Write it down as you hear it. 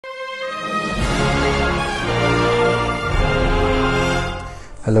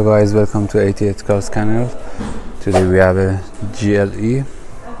Hello guys, welcome to 88 Cars channel. Today we have a GLE.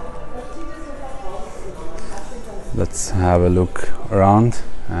 Let's have a look around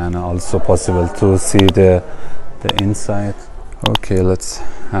and also possible to see the inside. Okay, let's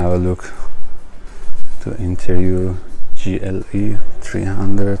have a look to interior GLE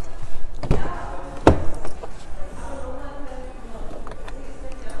 300.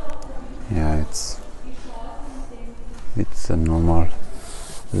 Yeah, it's a normal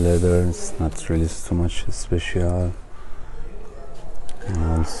leather, it's not really so much special, and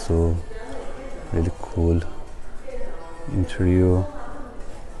also really cool interior.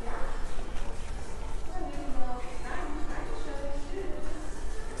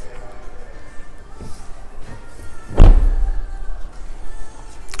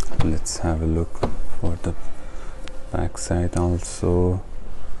 Let's have a look for the back side also.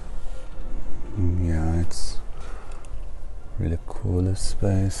 Yeah, it's really cool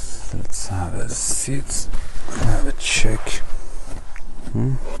space. Let's have a seat, have a check.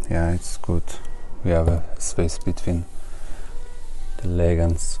 Yeah, it's good. We have a space between the leg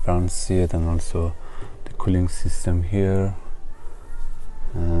and front seat, and also the cooling system here,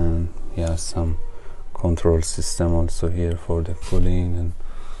 and yeah, some control system also here for the cooling. And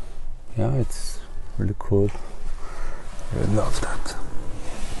yeah, it's really cool. I love that.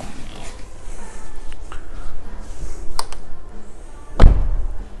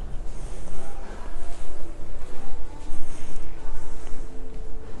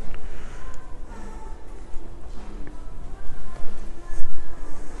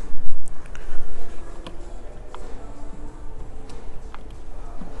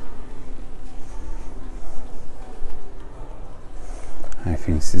 I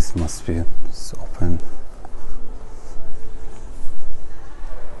think this must be open.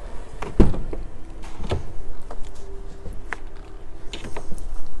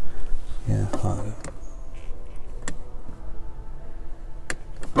 Yeah,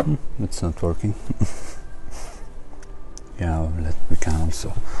 it's not working. Yeah, we can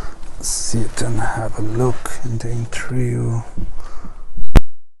also see it and have a look in the interior.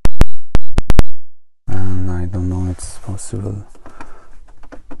 And I don't know, it's possible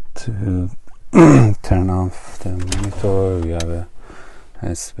to turn off the monitor. We have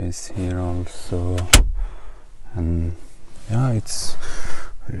a space here also, and yeah, it's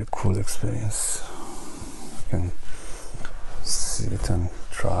really cool experience. You can see it and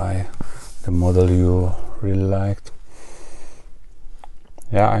try the model you really liked.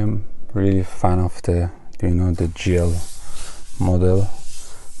 Yeah, I'm really fan of the the GL model,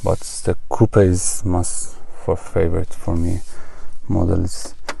 but the coupe is must for favorite for me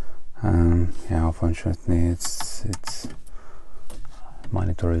models. Yeah, unfortunately it's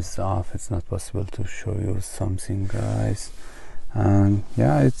monitor is off. It's not possible to show you something, guys. And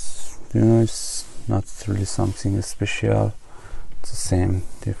yeah, it's it's not really something special. It's the same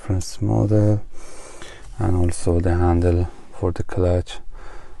different model, and also the handle for the clutch,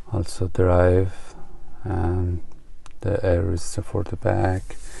 also drive, and the air is for the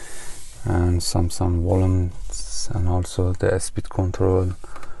back, and some volumes, and also the speed control.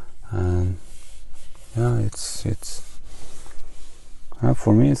 And yeah, it's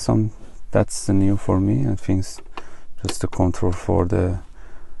for me that's the new for me. I think just the control for the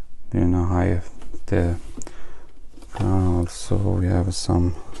high the also we have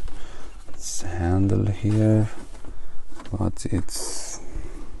some handle here, but it's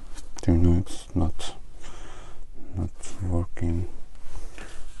it's not working.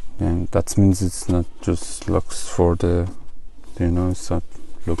 And that means it's not just looks for the it's not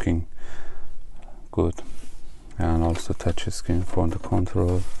looking good. And also touch screen for the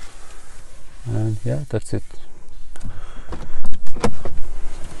control. And yeah, that's it.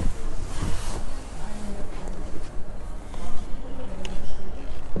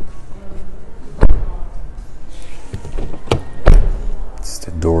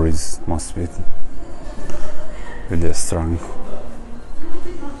 The door must be really strong.